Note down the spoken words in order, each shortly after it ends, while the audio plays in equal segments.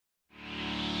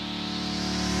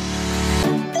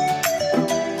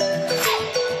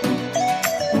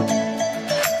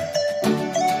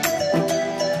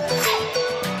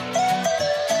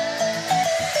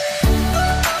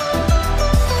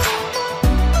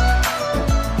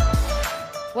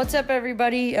What's up,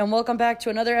 everybody, and welcome back to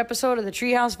another episode of the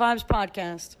Treehouse Vibes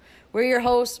podcast. We're your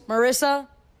hosts, Marissa,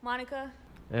 Monica,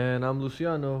 and I'm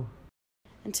Luciano.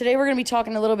 And today we're going to be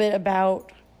talking a little bit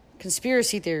about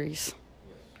conspiracy theories.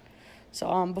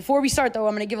 So before we start, though,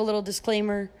 I'm going to give a little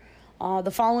disclaimer.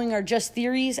 The following are just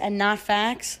theories and not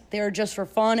facts. They are just for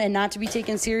fun and not to be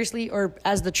taken seriously or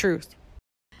as the truth.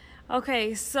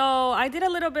 Okay, so I did a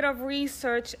little bit of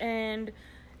research, and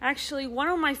actually one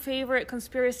of my favorite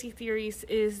conspiracy theories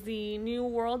is the New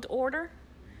World Order,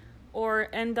 or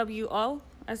NWO,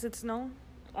 as it's known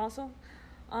also.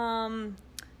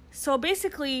 So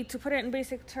basically, to put it in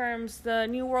basic terms, the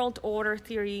New World Order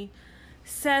theory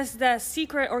says that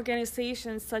secret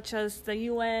organizations such as the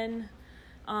UN,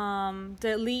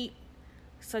 the elite,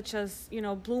 such as,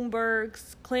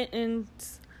 Bloomberg's,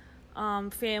 Clinton's,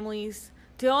 families,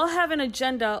 they all have an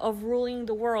agenda of ruling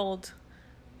the world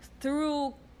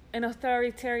through an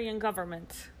authoritarian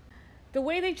government. The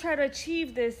way they try to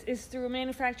achieve this is through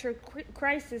manufactured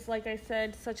crises, like I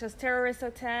said, such as terrorist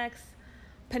attacks,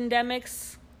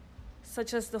 pandemics,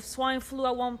 such as the swine flu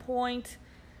at one point.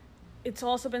 It's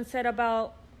also been said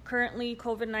about currently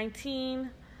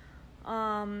COVID-19.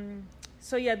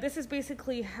 This is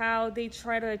basically how they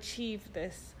try to achieve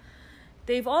this.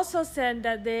 They've also said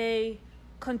that they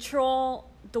control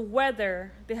the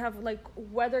weather. They have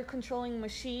weather controlling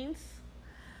machines.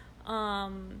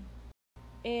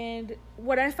 And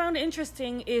what I found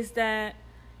interesting is that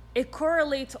it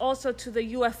correlates also to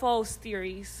the UFOs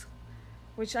theories,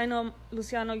 which I know,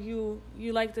 Luciano, you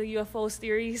like the UFOs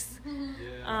theories.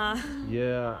 I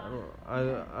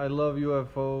love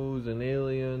UFOs and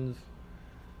aliens.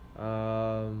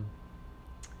 I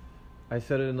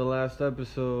said it in the last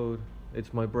episode.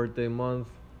 It's my birthday month.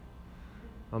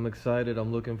 I'm excited.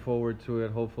 I'm looking forward to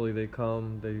it. Hopefully they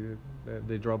come.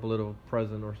 They drop a little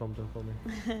present or something for me.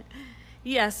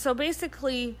 Yes. So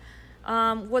basically,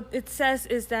 what it says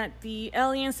is that the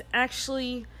aliens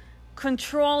actually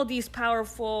control these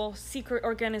powerful secret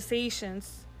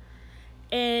organizations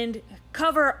and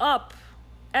cover up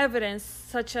evidence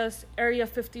such as Area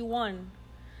 51.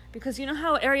 Because you know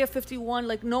how Area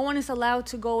 51, no one is allowed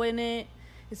to go in it.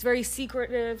 It's very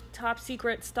secretive, top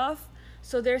secret stuff.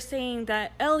 So they're saying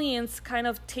that aliens kind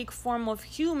of take form of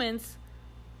humans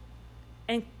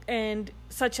and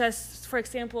such as, for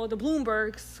example, the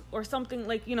Bloombergs or something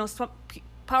some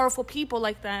powerful people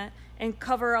like that, and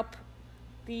cover up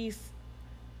these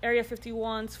Area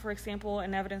 51s, for example,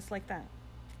 and evidence like that.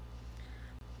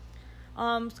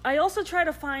 I also try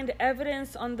to find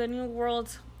evidence on the New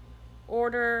World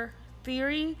Order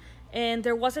theory, and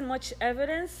there wasn't much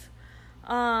evidence.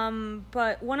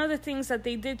 But one of the things that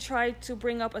they did try to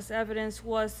bring up as evidence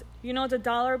was, the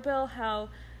dollar bill, how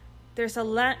there's a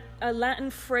Latin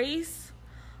phrase,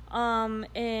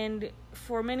 and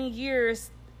for many years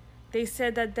they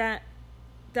said that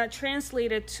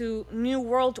translated to New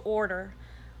World Order,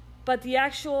 but the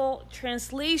actual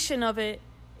translation of it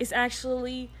is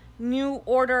actually New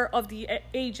Order of the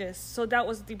Ages. So that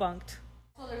was debunked.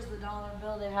 So there's the dollar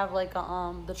bill. They have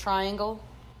the triangle.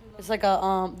 It's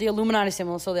the Illuminati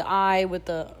symbol, so the eye with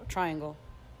the triangle.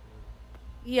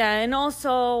 Yeah, and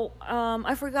also,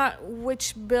 I forgot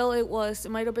which bill it was. It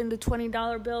might have been the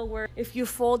 $20 bill, where if you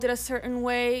fold it a certain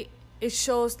way, it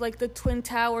shows the Twin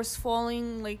Towers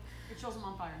falling, it shows them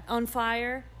on fire. On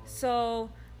fire. So,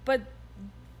 but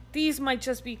these might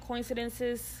just be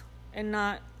coincidences and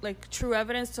not true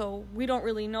evidence. So we don't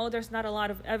really know. There's not a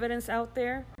lot of evidence out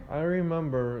there. I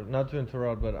remember, not to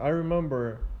interrupt, but I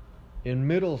remember in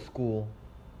middle school,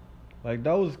 that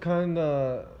was kind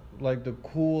of the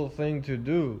cool thing to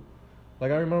do. I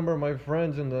remember my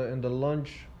friends in the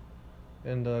lunch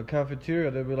in the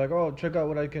cafeteria, they'd be like, "Oh, check out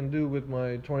what I can do with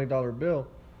my $20 bill,"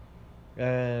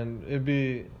 and it'd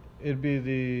be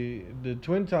the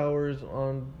Twin Towers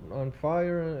on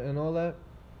fire and all that.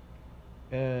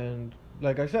 And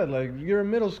like I said, you're in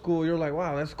middle school, you're like,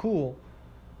 "Wow, that's cool,"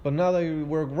 but now that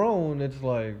we're grown, it's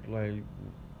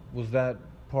was that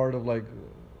part of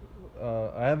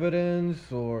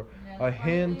evidence or a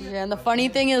hint? Yeah, and the funny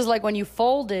thing is, when you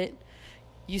fold it,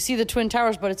 you see the Twin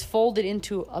Towers, but it's folded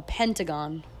into a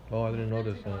pentagon. Oh, I didn't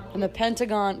notice that. And the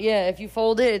pentagon, if you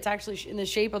fold it, it's actually in the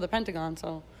shape of the pentagon.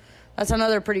 So that's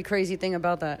another pretty crazy thing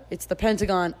about that. It's the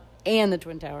pentagon and the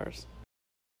Twin Towers.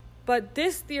 But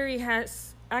this theory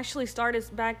has actually started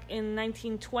back in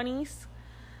 1920s,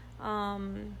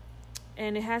 and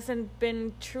it hasn't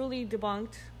been truly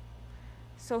debunked.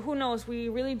 So who knows? We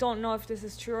really don't know if this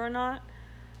is true or not.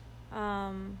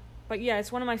 But yeah,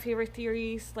 it's one of my favorite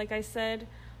theories, like I said.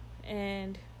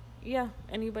 And yeah,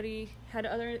 anybody had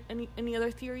any other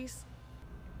theories?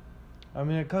 I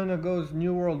mean, it kind of goes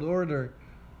New World Order.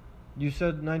 you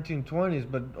said 1920s,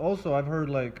 but also I've heard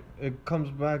like it comes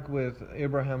back with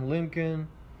Abraham Lincoln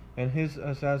and his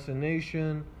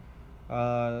assassination,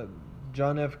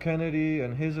 John F. Kennedy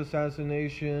and his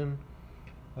assassination,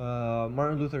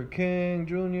 Martin Luther King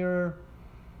Jr.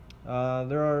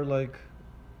 There are like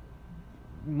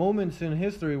moments in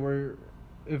history where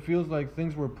it feels like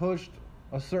things were pushed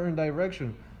a certain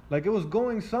direction, like it was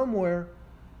going somewhere,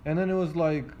 and then it was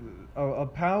like a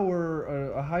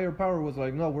higher power was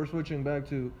like, no, we're switching back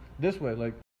to this way.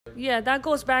 Like, Yeah, that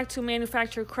goes back to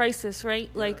manufactured crisis, right?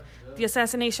 Like the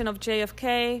assassination of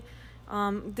JFK.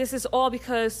 This is all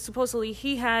because supposedly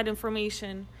he had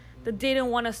information that they didn't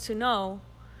want us to know.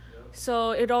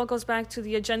 So it all goes back to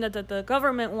the agenda that the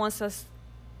government wants us,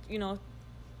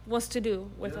 wants to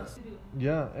do with us.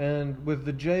 yeah, and with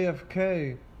the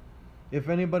JFK, if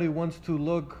anybody wants to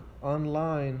look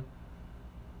online,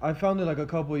 I found it like a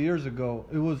couple of years ago.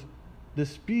 It was the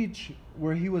speech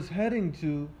where he was heading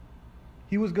to.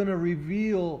 He was gonna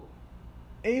reveal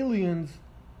aliens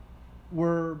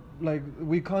were like,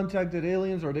 we contacted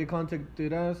aliens or they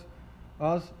contacted us,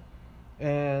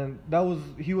 and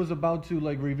he was about to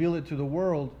like reveal it to the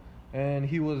world, and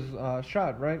he was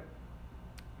shot, right?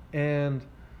 And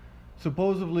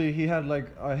supposedly he had like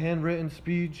a handwritten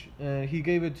speech, and he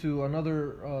gave it to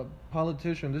another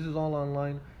politician. This is all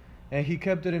online, and he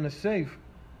kept it in a safe.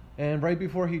 And right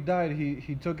before he died,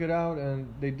 he took it out,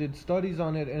 and they did studies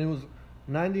on it, and it was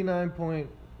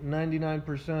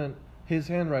 99.99% his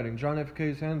handwriting, John F.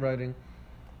 K's handwriting.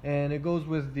 And it goes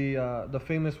with the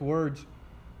famous words,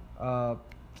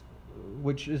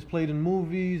 which is played in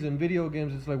movies and video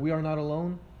games. It's like, we are not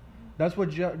alone. That's what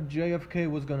JFK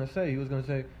was going to say. He was going to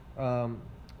say,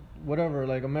 whatever,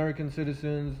 like, American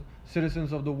citizens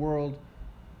of the world,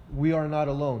 we are not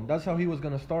alone. That's how he was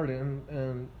going to start it.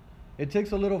 And it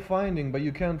takes a little finding, but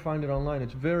you can find it online.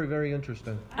 It's very, very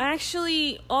interesting.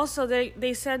 Actually, also,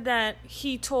 they said that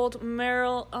he told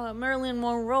Marilyn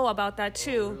Monroe about that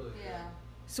too. Really? Yeah.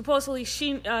 Supposedly,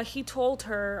 he told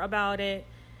her about it.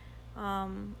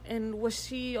 And was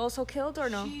she also killed or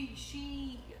no?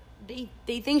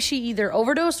 They think she either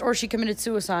overdosed or she committed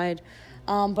suicide.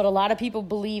 But a lot of people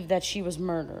believe that she was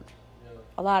murdered. Yeah.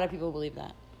 A lot of people believe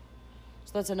that.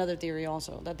 So that's another theory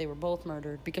also, that they were both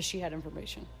murdered because she had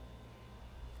information.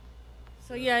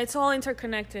 So yeah, it's all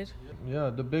interconnected. Yeah,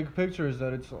 the big picture is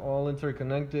that it's all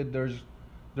interconnected.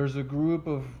 There's a group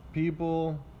of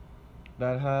people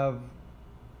that have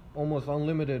almost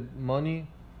unlimited money,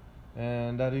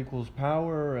 and that equals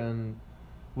power, and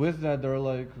with that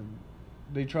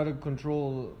they try to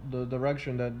control the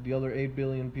direction that the other 8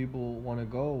 billion people want to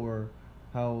go, or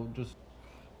how just...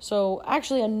 So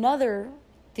actually another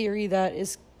theory that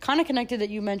is kind of connected that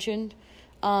you mentioned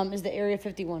is the Area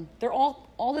 51. They're all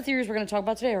the theories we're going to talk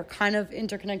about today are kind of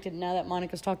interconnected now that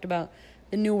Monica's talked about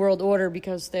the New World Order,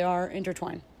 because they are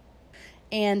intertwined.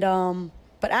 And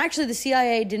but actually the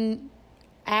CIA didn't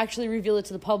actually reveal it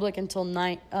to the public until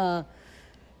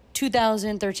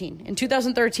 2013. In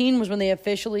 2013 was when they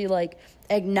officially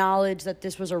acknowledged that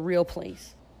this was a real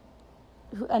place.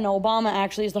 And Obama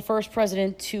actually is the first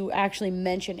president to actually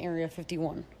mention Area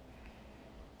 51.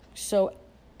 So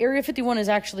Area 51 is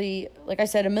actually, like I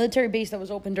said, a military base that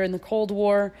was opened during the Cold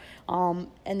War,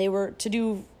 and they were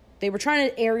trying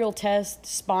to aerial test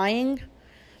spying,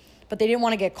 but they didn't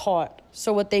want to get caught.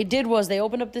 So what they did was they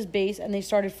opened up this base and they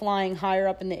started flying higher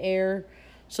up in the air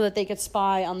so that they could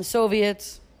spy on the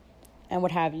Soviets and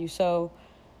what have you. So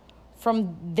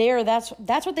from there, that's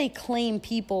what they claim.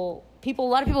 A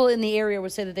lot of people in the area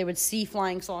would say that they would see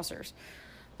flying saucers.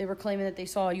 They were claiming that they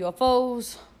saw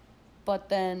UFOs, but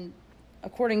then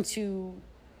according to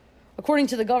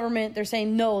the government, they're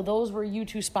saying, no, those were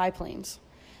U-2 spy planes.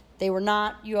 They were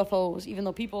not UFOs, even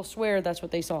though people swear that's what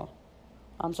they saw.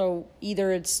 So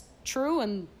either it's true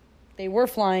and they were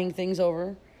flying things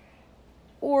over,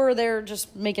 or they're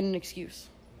just making an excuse.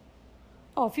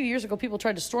 A few years ago, people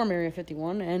tried to storm Area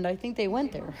 51, and I think they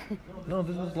went there. No,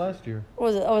 this was last year.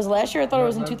 Was it? Oh, was it last year? I thought it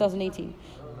was in 2018.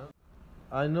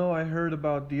 I know I heard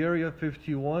about the Area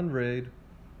 51 raid,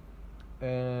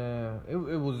 and it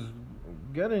was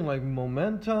getting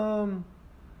momentum,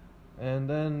 and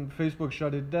then Facebook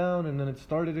shut it down, and then it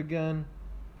started again.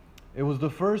 It was the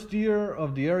first year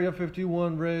of the Area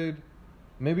 51 raid.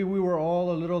 Maybe we were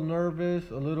all a little nervous,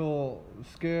 a little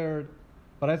scared,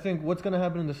 but I think what's going to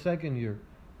happen in the second year,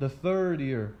 the third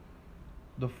year,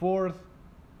 the fourth,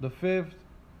 the fifth,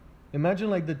 imagine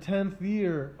the 10th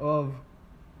year of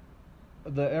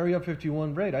the Area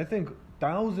 51 raid. I think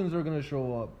thousands are going to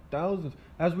show up, thousands,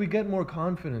 as we get more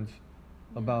confidence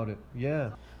about it.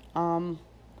 Yeah.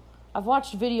 I've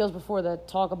watched videos before that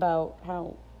talk about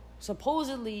how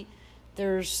supposedly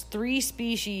there's 3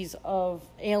 species of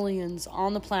aliens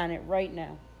on the planet right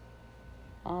now.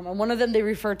 And one of them they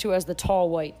refer to as the tall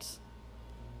whites.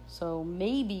 So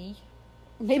maybe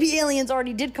aliens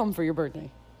already did come for your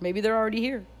birthday. Maybe they're already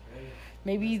here.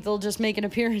 Maybe they'll just make an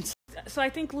appearance. So I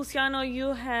think, Luciano,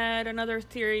 you had another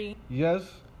theory. Yes,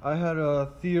 I had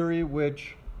a theory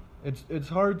which it's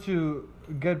hard to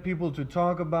get people to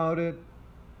talk about it.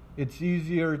 It's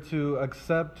easier to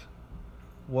accept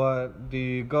what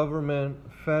the government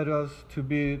fed us to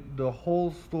be the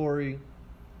whole story,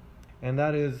 and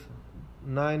that is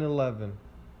 9/11.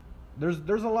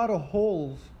 There's a lot of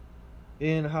holes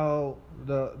in how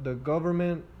the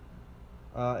government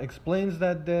explains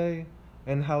that day,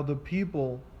 and how the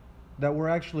people that were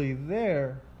actually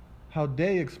there, how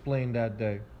they explained that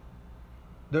day.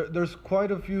 There's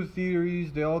quite a few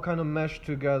theories. They all kind of mesh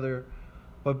together,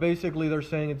 but basically they're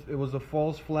saying it was a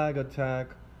false flag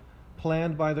attack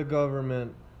planned by the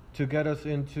government to get us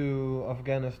into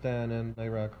Afghanistan and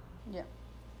Iraq. Yeah.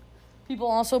 People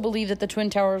also believe that the Twin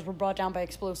Towers were brought down by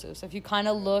explosives. If you kind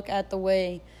of look at the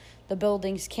way the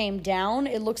buildings came down,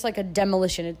 it looks like a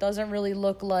demolition. It doesn't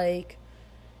look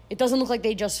like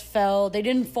they just fell. They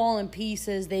didn't fall in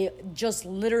pieces. They just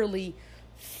literally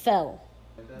fell.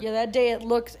 Yeah, that day it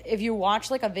looks, if you watch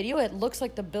like a video, it looks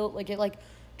like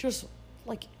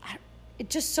it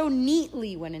just so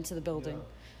neatly went into the building. Yeah.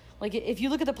 Like, if you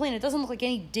look at the plane, it doesn't look like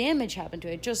any damage happened to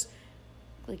it. It just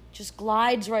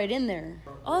glides right in there.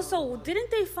 Also, didn't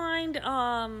they find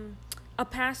a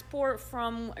passport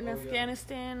from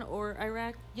Afghanistan or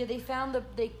Iraq? Yeah, they found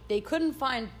they couldn't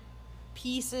find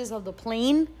pieces of the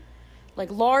plane, like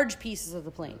large pieces of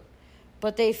the plane,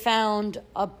 but they found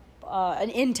an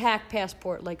intact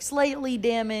passport, like slightly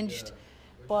damaged,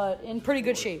 but in pretty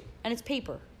good shape. And it's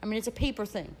paper. I mean, it's a paper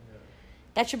thing.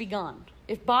 That should be gone.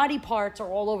 If body parts are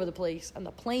all over the place and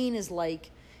the plane is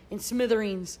like in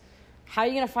smithereens, how are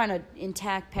you going to find an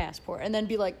intact passport and then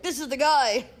be like, this is the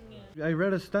guy? I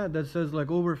read a stat that says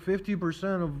like over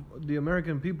 50% of the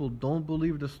American people don't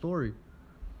believe the story.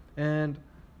 And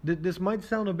this might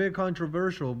sound a bit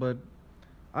controversial, but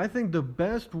I think the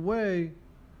best way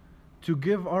to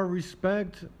give our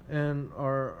respect and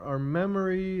our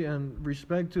memory and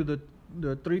respect to the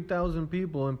 3,000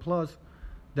 people and plus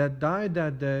that died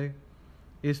that day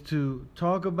is to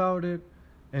talk about it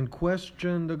and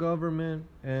question the government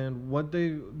and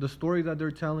the story that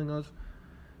they're telling us.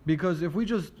 Because if we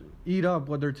just eat up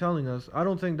what they're telling us, I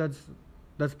don't think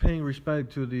that's paying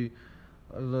respect to the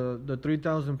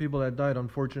 3,000 people that died,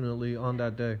 unfortunately, on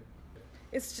that day.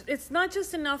 It's not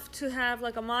just enough to have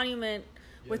like a monument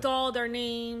with all their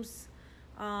names,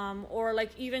 or like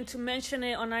even to mention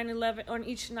it on 9/11, on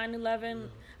each 9/11.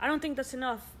 I don't think that's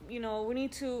enough. We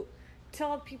need to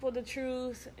tell people the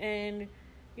truth and,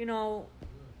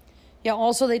 Yeah,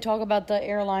 also they talk about the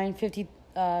airline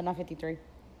 93.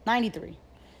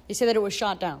 They say that it was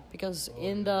shot down because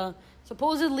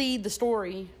supposedly the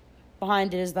story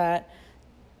behind it is that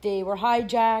they were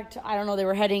hijacked. I don't know, they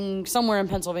were heading somewhere in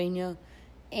Pennsylvania,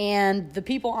 and the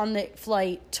people on the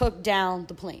flight took down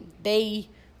the plane. They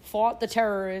fought the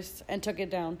terrorists and took it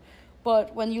down.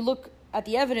 But when you look at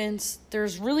the evidence,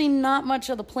 there's really not much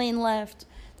of the plane left.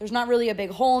 There's not really a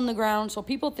big hole in the ground, so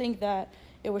people think that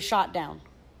it was shot down.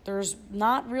 There's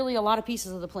not really a lot of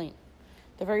pieces of the plane.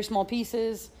 They're very small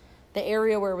pieces. The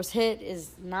area where it was hit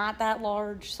is not that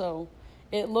large, so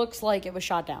it looks like it was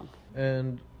shot down.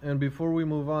 And before we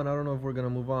move on, I don't know if we're going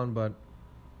to move on, but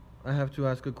I have to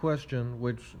ask a question,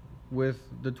 which with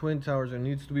the Twin Towers, it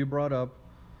needs to be brought up,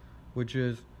 which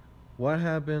is, what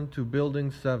happened to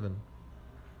Building 7?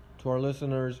 To our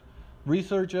listeners,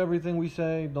 research everything we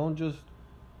say. Don't just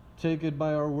take it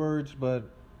by our words, but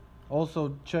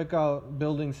also check out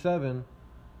Building 7,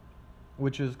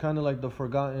 which is kind of like the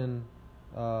forgotten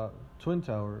Twin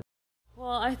Tower.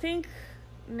 Well, I think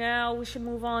now we should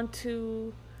move on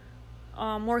to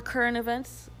more current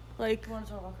events. Like, You want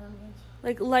to talk about current events?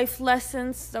 Like life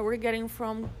lessons that we're getting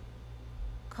from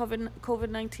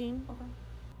COVID-19. Okay.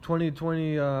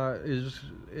 2020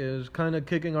 is kind of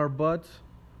kicking our butts,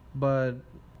 but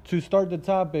to start the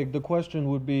topic, the question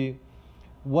would be,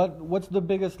 what's the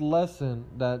biggest lesson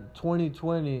that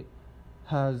 2020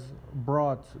 has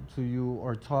brought to you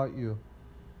or taught you?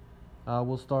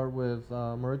 We'll start with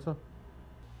Maritza.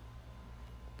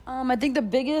 I think the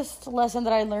biggest lesson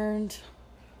that I learned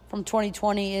from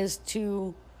 2020 is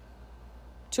to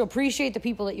appreciate the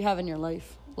people that you have in your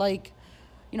life. Like,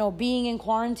 being in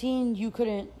quarantine, you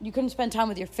couldn't spend time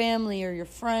with your family or your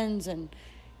friends, and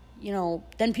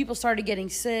then people started getting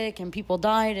sick and people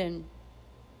died, and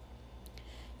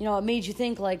it made you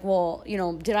think like, well,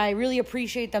 did I really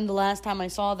appreciate them the last time I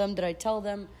saw them? Did I tell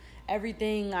them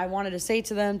everything I wanted to say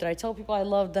to them? Did I tell people I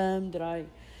loved them? Did I,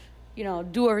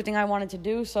 do everything I wanted to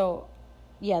do? So,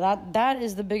 yeah, that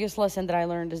is the biggest lesson that I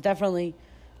learned, is definitely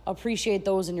appreciate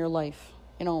those in your life.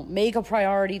 Make a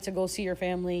priority to go see your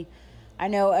family. I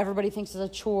know everybody thinks it's a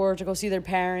chore to go see their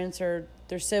parents or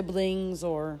their siblings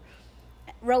or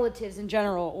relatives in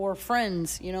general or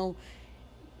friends.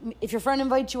 If your friend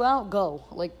invites you out, go.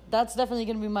 Like, that's definitely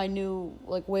going to be my new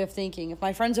way of thinking. If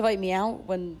my friends invite me out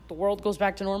when the world goes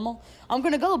back to normal, I'm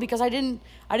going to go, because I didn't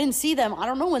see them. I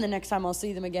don't know when the next time I'll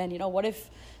see them again. What if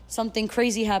something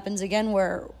crazy happens again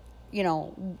where, we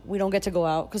don't get to go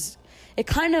out? Because it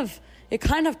kind of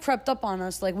crept up on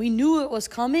us. Like, we knew it was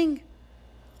coming,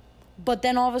 but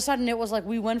then all of a sudden it was like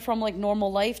we went from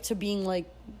normal life to being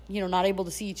not able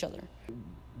to see each other.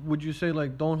 Would you say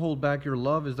don't hold back your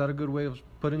love? Is that a good way of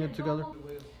putting it together?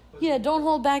 Yeah, don't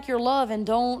hold back your love, and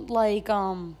don't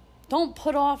don't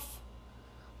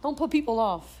put people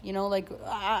off.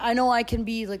 I know I can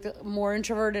be more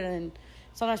introverted, and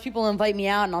sometimes people invite me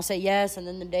out and I'll say yes, and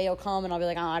then the day will come and I'll be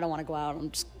like, oh, I don't want to go out.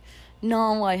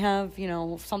 I have,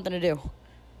 something to do.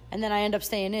 And then I end up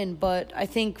staying in. But I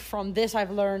think from this I've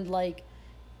learned,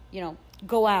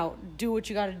 go out, do what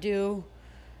you got to do,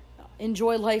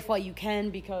 enjoy life while you can,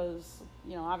 because,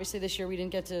 obviously this year we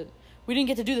didn't get to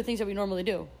do the things that we normally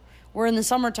do. We're in the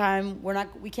summertime,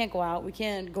 we can't go out, we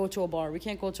can't go to a bar, we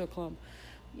can't go to a club.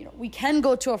 We can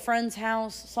go to a friend's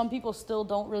house. Some people still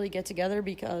don't really get together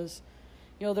because,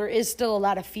 there is still a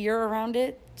lot of fear around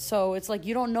it. So it's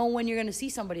you don't know when you're going to see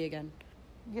somebody again.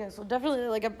 Yeah, so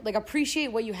definitely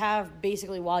appreciate what you have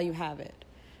basically while you have it,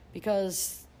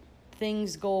 because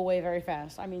things go away very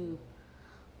fast. I mean,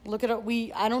 look at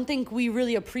it. I don't think we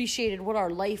really appreciated what our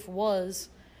life was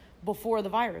before the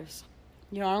virus.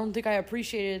 I don't think I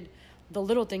appreciated the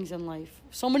little things in life.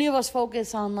 So many of us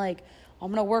focus on I'm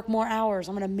going to work more hours,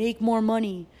 I'm going to make more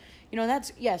money.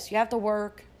 That's, yes, you have to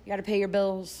work, you got to pay your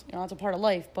bills, that's a part of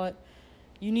life, but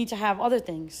you need to have other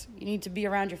things. You need to be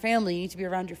around your family. You need to be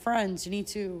around your friends. You need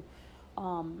to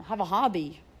have a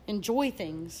hobby, enjoy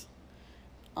things.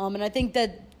 And I think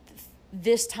that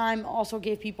this time also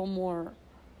gave people more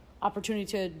opportunity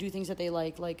to do things that they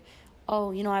like.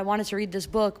 I wanted to read this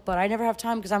book, but I never have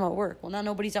time because I'm at work. Well, now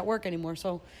nobody's at work anymore,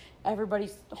 so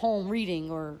everybody's home reading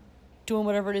or doing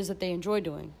whatever it is that they enjoy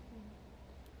doing.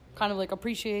 Kind of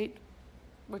appreciate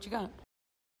what you got.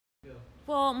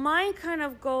 Well, mine kind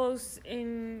of goes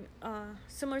in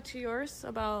similar to yours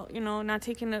about, not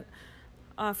taking it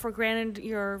for granted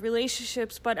your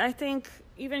relationships. But I think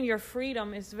even your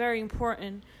freedom is very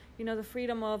important. The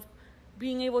freedom of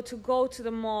being able to go to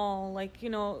the mall,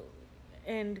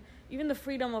 and even the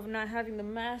freedom of not having the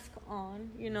mask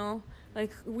on,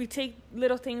 we take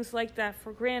little things like that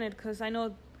for granted, because I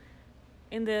know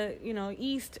in the,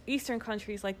 Eastern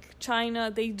countries like China,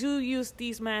 they do use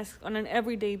these masks on an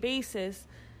everyday basis,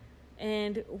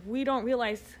 and we don't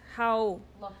realize how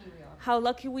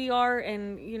lucky we are.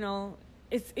 And,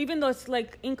 it's, even though it's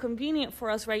inconvenient for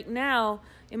us right now,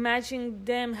 imagine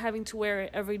them having to wear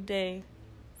it every day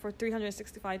for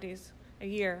 365 days a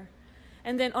year.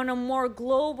 And then on a more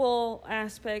global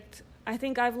aspect, I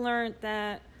think I've learned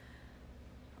that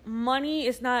money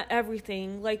is not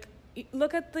everything.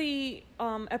 Look at the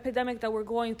epidemic that we're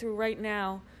going through right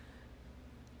now.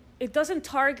 It doesn't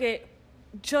target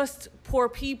just poor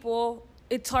people.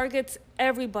 It targets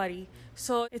everybody.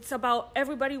 So it's about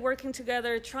everybody working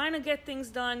together, trying to get things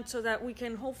done so that we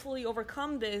can hopefully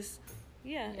overcome this.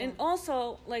 Yeah. And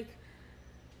also,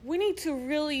 we need to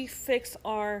really fix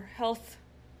our health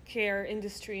care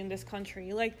industry in this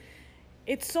country.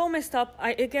 It's so messed up.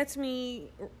 It gets me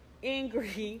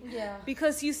angry. Yeah.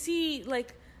 Because you see,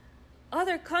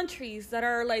 other countries that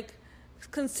are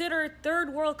considered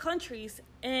third world countries,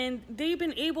 and they've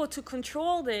been able to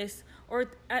control this,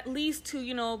 or at least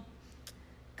to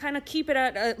kind of keep it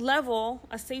at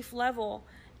a safe level.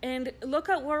 And look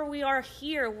at where we are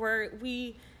here, where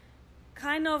we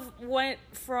kind of went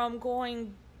from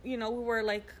going, we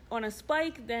were on a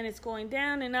spike, then it's going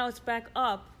down, and now it's back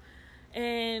up.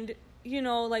 And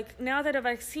now that a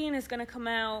vaccine is going to come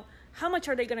out, how much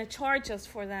are they going to charge us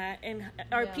for that? And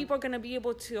are people going to be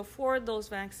able to afford those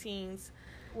vaccines?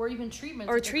 Or even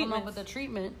treatments. Or treatment. Come up with a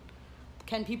treatment.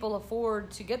 Can people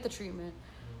afford to get the treatment?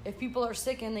 If people are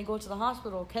sick and they go to the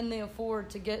hospital, can they afford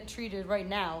to get treated right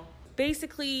now?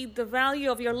 Basically, the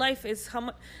value of your life is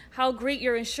how great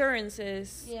your insurance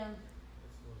is. Yeah.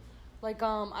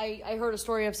 I heard a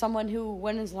story of someone who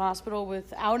went into the hospital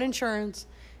without insurance.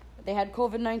 They had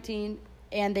COVID-19.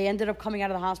 And they ended up coming out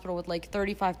of the hospital with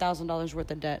 $35,000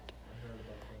 worth of debt.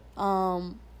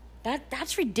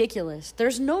 That's ridiculous.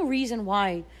 There's no reason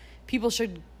why people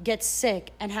should get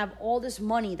sick and have all this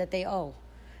money that they owe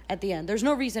at the end. There's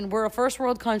no reason. We're a first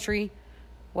world country,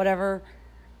 whatever.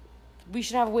 We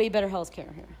should have way better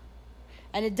healthcare here.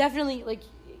 And it definitely, like,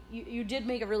 you did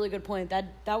make a really good point.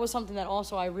 That was something that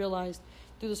also I realized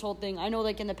through this whole thing. I know,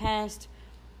 like, in the past,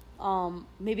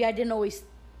 maybe I didn't always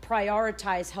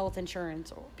prioritize health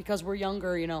insurance because we're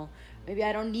younger, you know. Maybe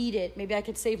I don't need it. Maybe I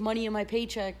could save money in my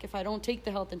paycheck if I don't take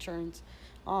the health insurance.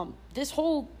 This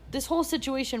whole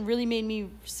situation really made me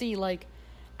see, like,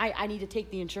 I need to take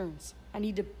the insurance. I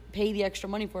need to pay the extra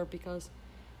money for it, because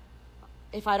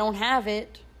if I don't have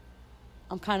it,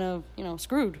 I'm kind of, you know,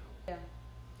 screwed. Yeah.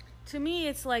 To me,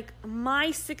 it's like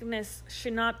my sickness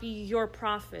should not be your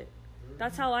profit.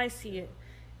 That's how I see it.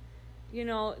 You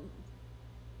know,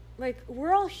 like,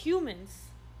 we're all humans.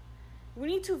 We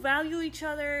need to value each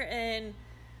other, and,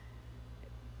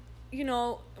 you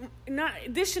know,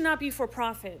 this should not be for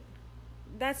profit.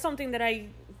 That's something that I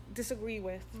disagree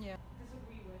with. Yeah.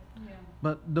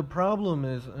 But the problem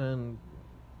is, and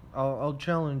I'll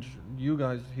challenge you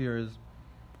guys here, is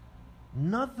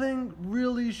nothing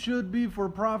really should be for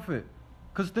profit.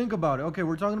 Because think about it. Okay,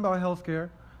 we're talking about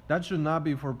healthcare. That should not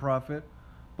be for profit.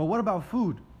 But what about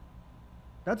food?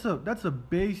 That's a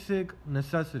basic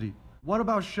necessity. What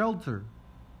about shelter?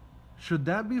 Should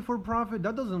that be for profit?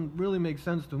 That doesn't really make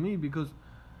sense to me, because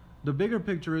the bigger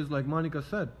picture is, like Monica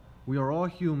said, we are all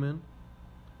human.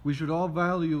 We should all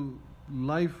value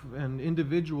life and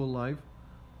individual life.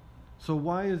 So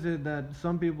why is it that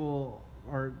some people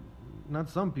are, not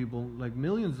some people, like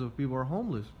millions of people are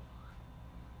homeless?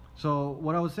 So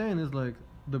what I was saying is, like,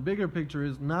 the bigger picture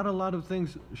is not a lot of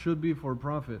things should be for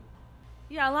profit.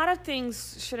 Yeah, a lot of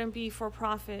things shouldn't be for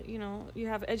profit. You know, you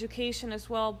have education as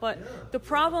well, but the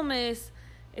problem is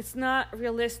it's not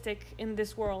realistic in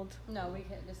this world. No, we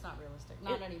can't. It's not realistic.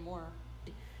 Not anymore.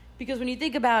 Because when you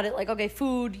think about it, like, okay,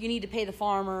 food, you need to pay the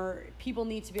farmer. People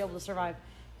need to be able to survive.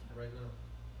 Right now.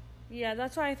 Yeah,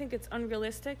 that's why I think it's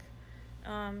unrealistic.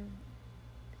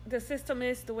 The system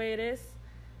is the way it is,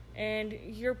 and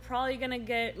you're probably going to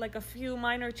get, like, a few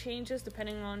minor changes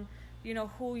depending on, you know,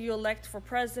 who you elect for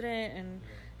president and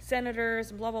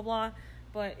senators and blah, blah, blah.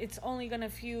 But it's only going to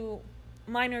few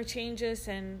minor changes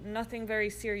and nothing very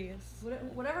serious.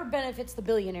 Whatever benefits the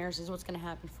billionaires is what's going to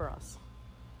happen for us.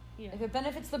 Yeah. If it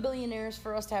benefits the billionaires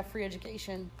for us to have free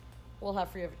education, we'll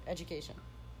have free education.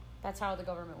 That's how the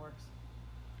government works.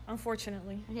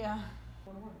 Unfortunately. Yeah.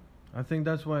 I think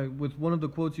that's why, with one of the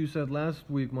quotes you said last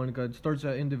week, Monica, it starts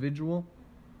at individual.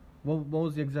 What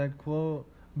was the exact quote?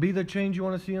 Be the change you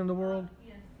want to see in the world?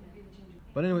 Yes.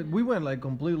 But anyway, we went, like,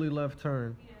 completely left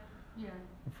turn Yeah.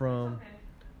 from...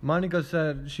 Monica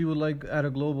said she would like, at a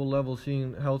global level,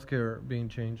 seeing healthcare being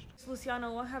changed.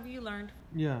 Luciano, what have you learned?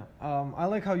 Yeah, I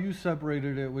like how you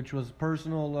separated it, which was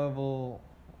personal level,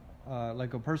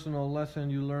 like a personal lesson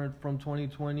you learned from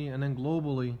 2020, and then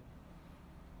globally.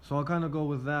 So I'll kind of go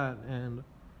with that.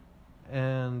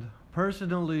 And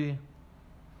personally,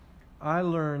 I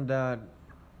learned that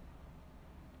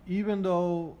even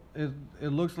though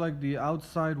it looks like the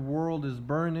outside world is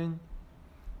burning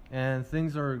and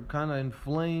things are kind of in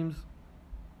flames,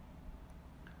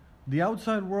 the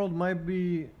outside world might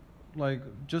be, like,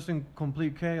 just in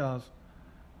complete chaos,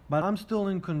 but I'm still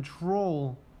in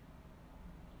control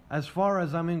as far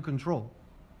as I'm in control.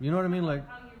 You know what I mean? Like,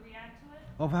 How you react to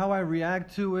it? of how I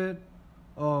react to it,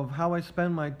 of how I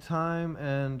spend my time,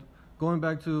 and going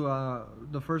back to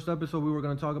the first episode, we were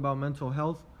going to talk about mental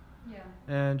health. Yeah.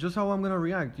 And just how I'm going to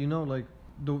react, you know, like,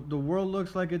 the world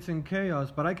looks like it's in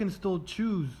chaos, but I can still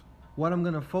choose what I'm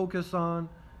going to focus on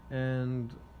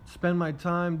and spend my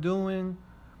time doing,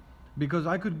 because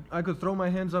I could throw my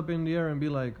hands up in the air and be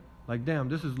like, damn,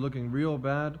 this is looking real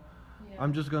bad. Yeah.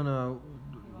 I'm just going to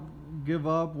give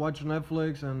up, watch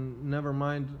Netflix, and never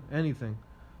mind anything.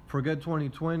 Forget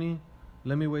 2020.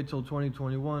 Let me wait till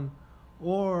 2021.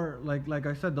 Or, like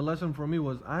I said, the lesson for me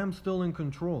was I am still in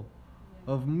control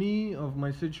of me, of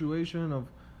my situation, of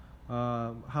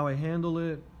how I handle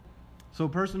it. So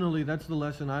personally, that's the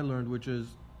lesson I learned, which is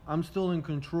I'm still in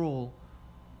control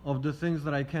of the things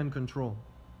that I can control.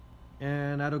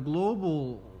 And at a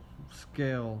global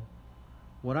scale,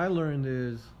 what I learned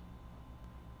is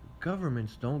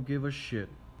governments don't give a shit.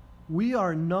 We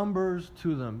are numbers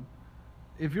to them.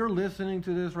 If you're listening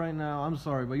to this right now, I'm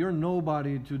sorry, but you're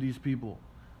nobody to these people.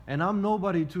 And I'm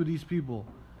nobody to these people.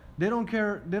 They don't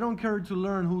care to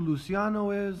learn who Luciano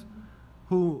is,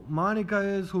 who Monica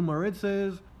is, who Maritza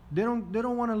is. They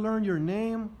don't want to learn your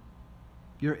name,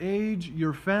 your age,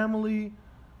 your family,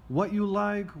 what you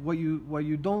like, what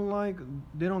you don't like.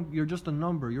 You're just a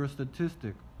number, you're a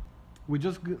statistic.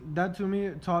 That to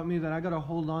me taught me that I got to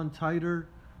hold on tighter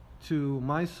to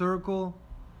my circle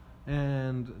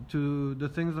and to the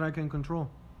things that I can control.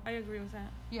 I agree with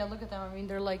that. Yeah, look at them. I mean,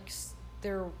 they're like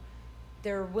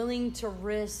they're willing to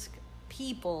risk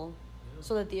people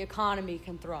so that the economy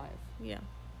can thrive. Yeah.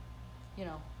 You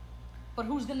know, but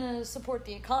who's gonna support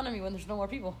the economy when there's no more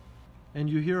people? And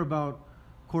you hear about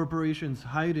corporations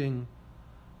hiding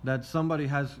that somebody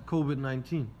has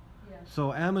COVID-19. Yeah.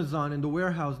 So Amazon in the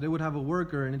warehouse, they would have a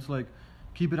worker, and it's like,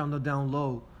 keep it on the down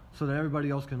low so that everybody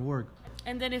else can work.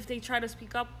 And then if they try to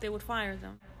speak up, they would fire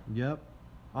them. Yep.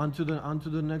 Onto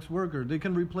the next worker. They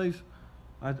can replace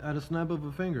at a snap of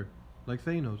a finger, like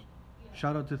Thanos.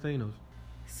 Shout out to Thanos.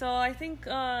 So I think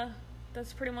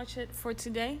that's pretty much it for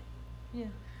today. Yeah.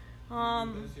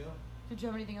 Did you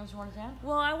have anything else you wanted to add?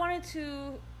 Well, I wanted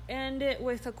to end it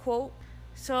with a quote.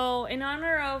 So in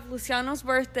honor of Luciano's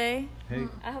birthday, Hey.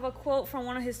 I have a quote from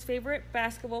one of his favorite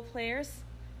basketball players,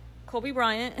 Kobe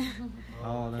Bryant.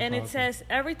 Oh, that's And it awesome. says,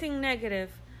 everything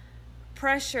negative,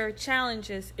 pressure,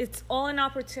 challenges, it's all an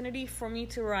opportunity for me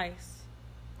to rise.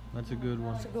 That's a good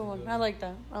one. That's a good one. I like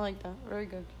that. Very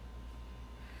good.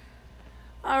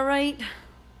 All right.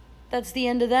 That's the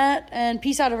end of that. And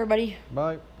peace out, everybody.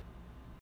 Bye.